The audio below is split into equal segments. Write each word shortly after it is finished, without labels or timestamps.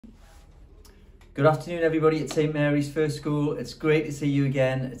Good afternoon everybody at St Mary's First School. It's great to see you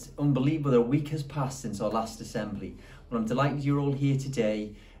again. It's unbelievable, a week has passed since our last assembly. Well, I'm delighted you're all here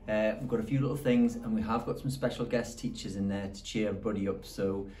today. We've got a few little things and we have got some special guest teachers in there to cheer everybody up.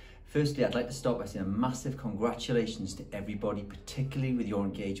 So firstly, I'd like to start by saying a massive congratulations to everybody, particularly with your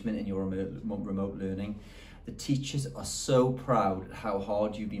engagement in your remote learning. The teachers are so proud at how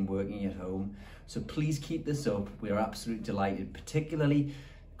hard you've been working at home. So please keep this up. We are absolutely delighted, particularly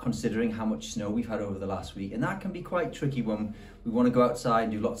considering how much snow we've had over the last week. And that can be quite tricky when we want to go outside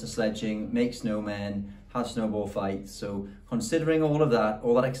and do lots of sledging, make snowmen, have snowball fights. So considering all of that,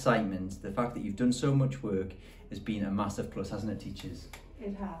 all that excitement, the fact that you've done so much work has been a massive plus, hasn't it, teachers?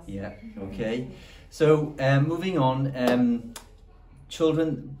 It has. Yeah, okay. So moving on,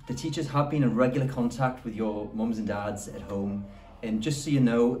 children, the teachers have been in regular contact with your mums and dads at home. And just so you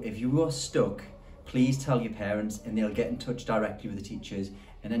know, if you are stuck, please tell your parents and they'll get in touch directly with the teachers.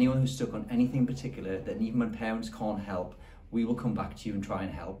 And anyone who's stuck on anything particular, that even when parents can't help, we will come back to you and try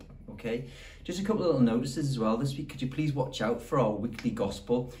and help, okay? Just a couple of little notices as well this week. Could you please watch out for our weekly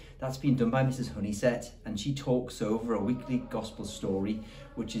gospel? That's been done by Mrs Honeysett, and she talks over a weekly gospel story,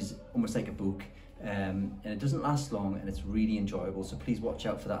 which is almost like a book. And it doesn't last long and it's really enjoyable, so please watch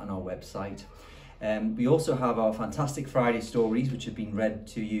out for that on our website. We also have our fantastic Friday stories, which have been read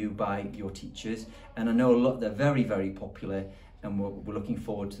to you by your teachers, and I know a lot, they're very, very popular, and we're looking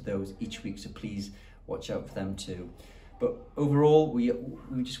forward to those each week, so please watch out for them too. But overall, we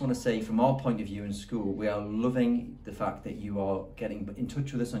just want to say, from our point of view in school, we are loving the fact that you are getting in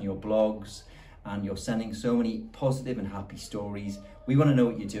touch with us on your blogs and you're sending so many positive and happy stories. We want to know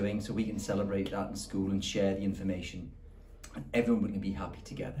what you're doing so we can celebrate that in school and share the information, and everyone can be happy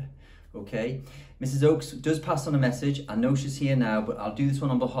together. Okay, Mrs Oakes does pass on a message. I know she's here now, but I'll do this one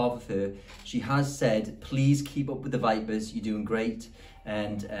on behalf of her. She has said, please keep up with the Vipers, you're doing great,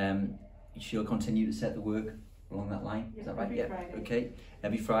 and she'll continue to set the work along that line. Is that right? Yeah, Friday. Okay,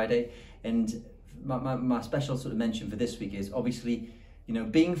 every Friday. And my special sort of mention for this week is, obviously, you know,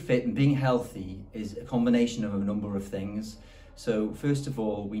 being fit and being healthy is a combination of a number of things. So first of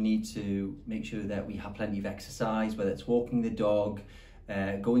all, we need to make sure that we have plenty of exercise, whether it's walking the dog,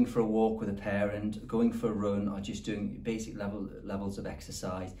 going for a walk with a parent, going for a run, or just doing basic levels of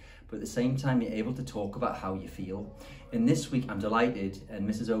exercise. But at the same time, you're able to talk about how you feel. And this week, I'm delighted, and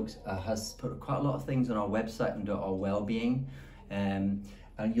Mrs Oakes has put quite a lot of things on our website under our well-being. And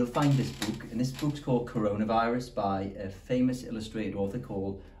you'll find this book, and this book's called Coronavirus by a famous illustrated author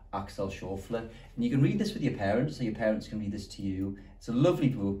called Axel Schauffele. And you can read this with your parents, so your parents can read this to you. It's a lovely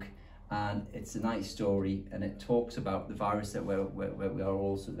book. And it's a nice story, and it talks about the virus that we are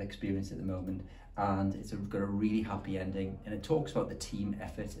all sort of experiencing at the moment, and it's got a really happy ending, and it talks about the team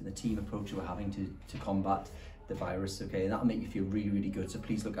effort and the team approach we're having to combat the virus, okay? And that'll make you feel really, really good, so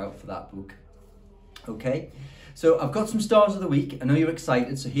please look out for that book. Okay, so I've got some stars of the week. I know you're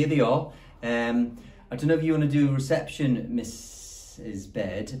excited, so here they are. I don't know if you want to do reception, Mrs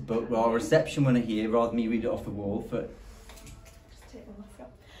Baird, but our reception winner here, rather than me read it off the wall, for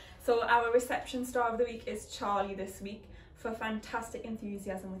So our reception star of the week is Charlie this week for fantastic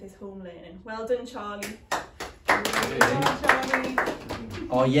enthusiasm with his home learning. Well done, Charlie. Well done, Charlie.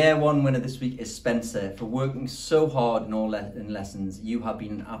 Our year one winner this week is Spencer for working so hard in all in lessons. You have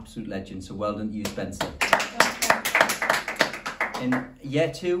been an absolute legend, so well done to you, Spencer. In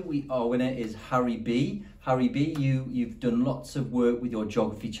year two, our winner is Harry B. Harry B, you've done lots of work with your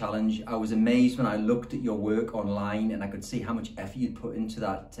geography challenge. I was amazed when I looked at your work online and I could see how much effort you'd put into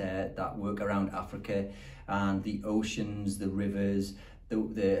that work around Africa and the oceans, the rivers,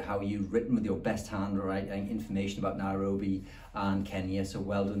 how you've written with your best handwriting information about Nairobi and Kenya. So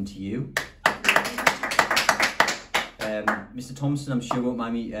well done to you. Mr Thompson, I'm sure won't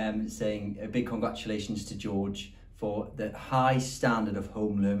mind me saying a big congratulations to George for the high standard of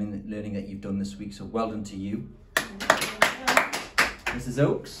home learning that you've done this week, so well done to you. Mrs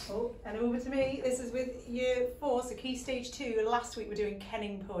Oakes. Oh, and over to me. This is with year 4, so Key Stage 2. Last week we're doing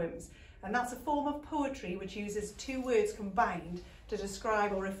kenning poems, and that's a form of poetry which uses 2 words combined to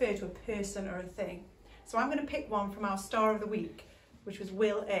describe or refer to a person or a thing. So I'm going to pick one from our star of the week, which was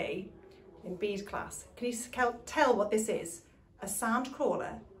Will A in B's class. Can you tell what this is? A sand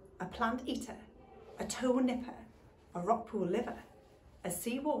crawler, a plant eater, a toe nipper, a rock pool liver, a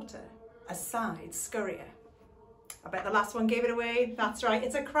sea water, a side scurrier. I bet the last one gave it away. That's right,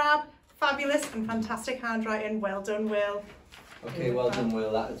 it's a crab. Fabulous and fantastic handwriting. Well done, Will. Okay, well done,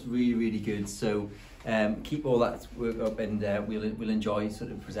 Will. That's really, really good. So keep all that work up, and we'll enjoy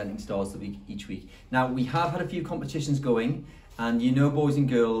sort of presenting stars each week. Now, we have had a few competitions going, and you know, boys and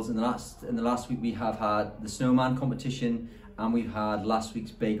girls, in the last week we have had the snowman competition and we've had last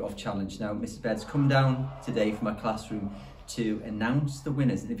week's Bake Off Challenge. Now, Mrs. Baird's come down today from our classroom to announce the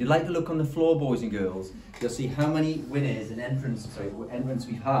winners. And if you'd like to look on the floor, boys and girls, you'll see how many winners and entrants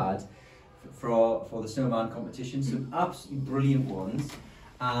we've had for the snowman competition. Some absolutely brilliant ones.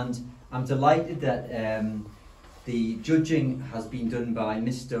 And I'm delighted that the judging has been done by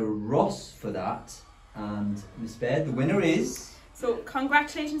Mr. Ross for that. And Miss Baird, the winner is... So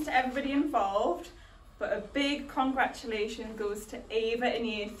congratulations to everybody involved, but a big congratulations goes to Ava in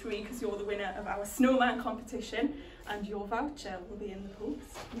year 3 because you're the winner of our snowman competition, and your voucher will be in the post.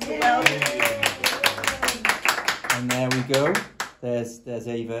 So well done. And there we go. There's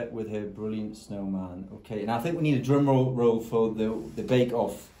Ava with her brilliant snowman. Okay, and I think we need a drum roll for the Bake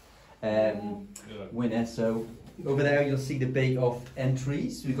Off winner. So over there you'll see the Bake Off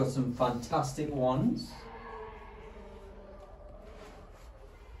entries. We've got some fantastic ones.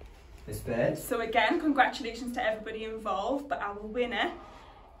 Miss Baird. So again, congratulations to everybody involved, but our winner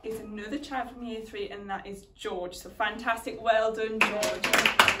is another child from year 3, and that is George. So fantastic, well done, George.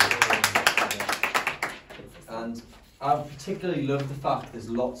 And I particularly love the fact there's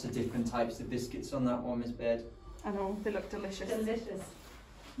lots of different types of biscuits on that one, Miss Baird. I know, they look delicious. Delicious.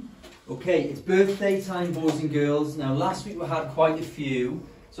 Okay, it's birthday time, boys and girls. Now, last week we had quite a few,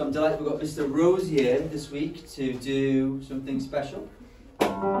 so I'm delighted we've got Mr. Rose here this week to do something special.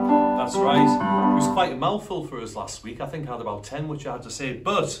 That's right. It was quite a mouthful for us last week. I think I had about 10, which I had to say.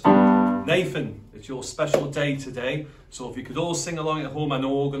 But, Nathan, it's your special day today. So if you could all sing along at home, I know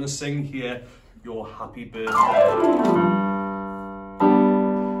we're going to sing here your happy birthday.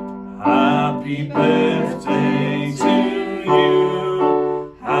 Happy birthday to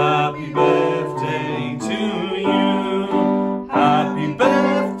you. Happy birthday to you. Happy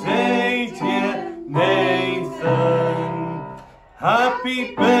birthday, dear Nathan.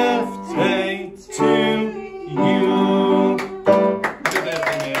 Happy birthday to you.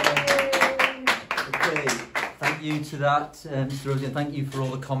 Okay, thank you to that, Mr. Rosie, and thank you for all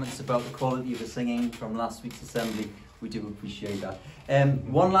the comments about the quality of the singing from last week's assembly. We do appreciate that.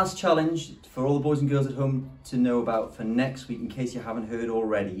 One last challenge for all the boys and girls at home to know about for next week, in case you haven't heard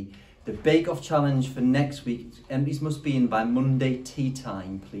already. The Bake Off Challenge for next week, these must be in by Monday tea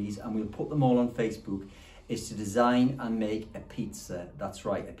time, please, and we'll put them all on Facebook, is to design and make a pizza. That's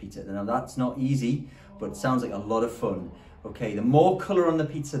right, a pizza. Now that's not easy, but it sounds like a lot of fun. Okay, the more colour on the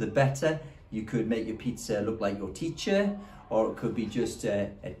pizza, the better. You could make your pizza look like your teacher, or it could be just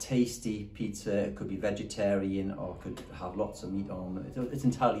a tasty pizza. It could be vegetarian, or it could have lots of meat on it. It's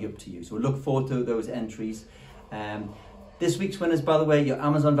entirely up to you. So we look forward to those entries. This week's winners, by the way, your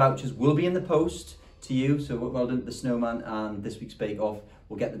Amazon vouchers will be in the post to you. So well done to the snowman and this week's Bake Off.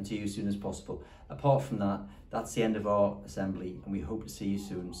 We'll get them to you as soon as possible. Apart from that, that's the end of our assembly, and we hope to see you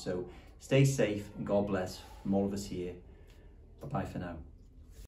soon. So stay safe and God bless from all of us here. Bye-bye for now.